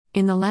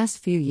In the last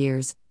few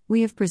years,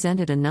 we have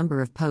presented a number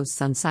of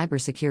posts on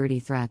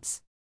cybersecurity threats.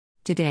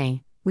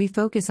 Today, we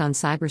focus on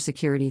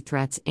cybersecurity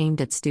threats aimed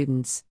at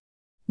students.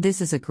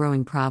 This is a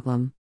growing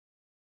problem.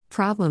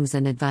 Problems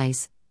and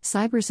advice: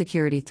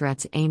 cybersecurity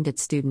threats aimed at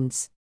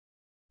students.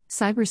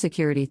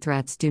 Cybersecurity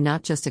threats do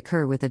not just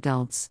occur with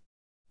adults.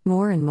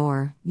 More and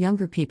more,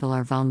 younger people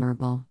are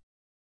vulnerable.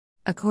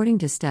 According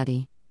to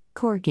study,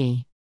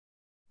 Corgi.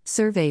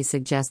 Surveys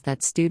suggest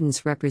that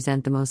students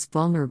represent the most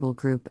vulnerable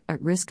group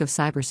at risk of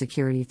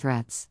cybersecurity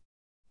threats.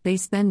 They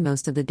spend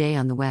most of the day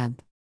on the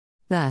web.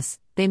 Thus,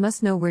 they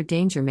must know where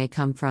danger may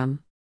come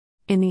from.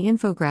 In the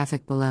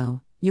infographic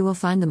below, you will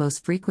find the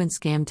most frequent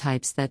scam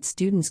types that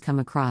students come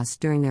across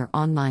during their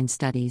online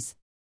studies,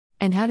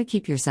 and how to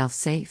keep yourself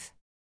safe.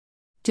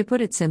 To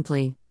put it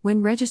simply,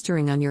 when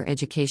registering on your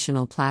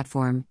educational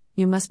platform,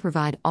 you must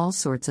provide all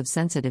sorts of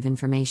sensitive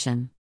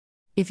information.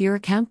 If your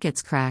account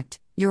gets cracked,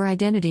 your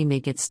identity may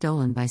get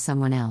stolen by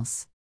someone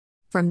else.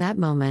 From that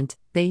moment,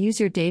 they use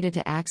your data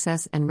to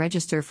access and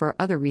register for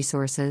other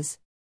resources.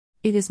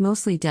 It is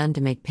mostly done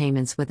to make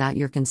payments without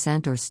your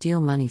consent or steal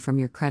money from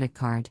your credit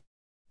card.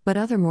 But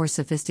other more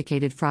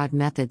sophisticated fraud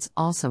methods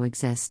also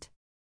exist.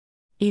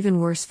 Even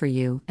worse for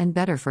you and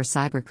better for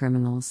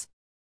cybercriminals.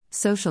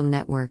 Social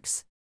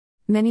networks.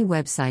 Many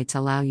websites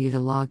allow you to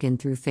log in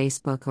through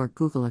Facebook or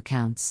Google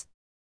accounts.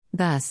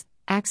 Thus,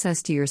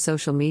 access to your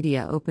social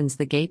media opens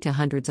the gate to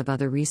hundreds of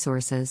other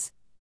resources.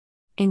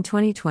 In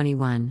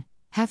 2021,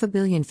 500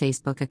 million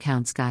Facebook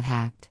accounts got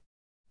hacked.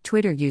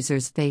 Twitter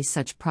users face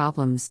such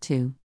problems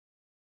too.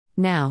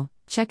 Now,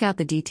 check out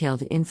the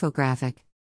detailed infographic.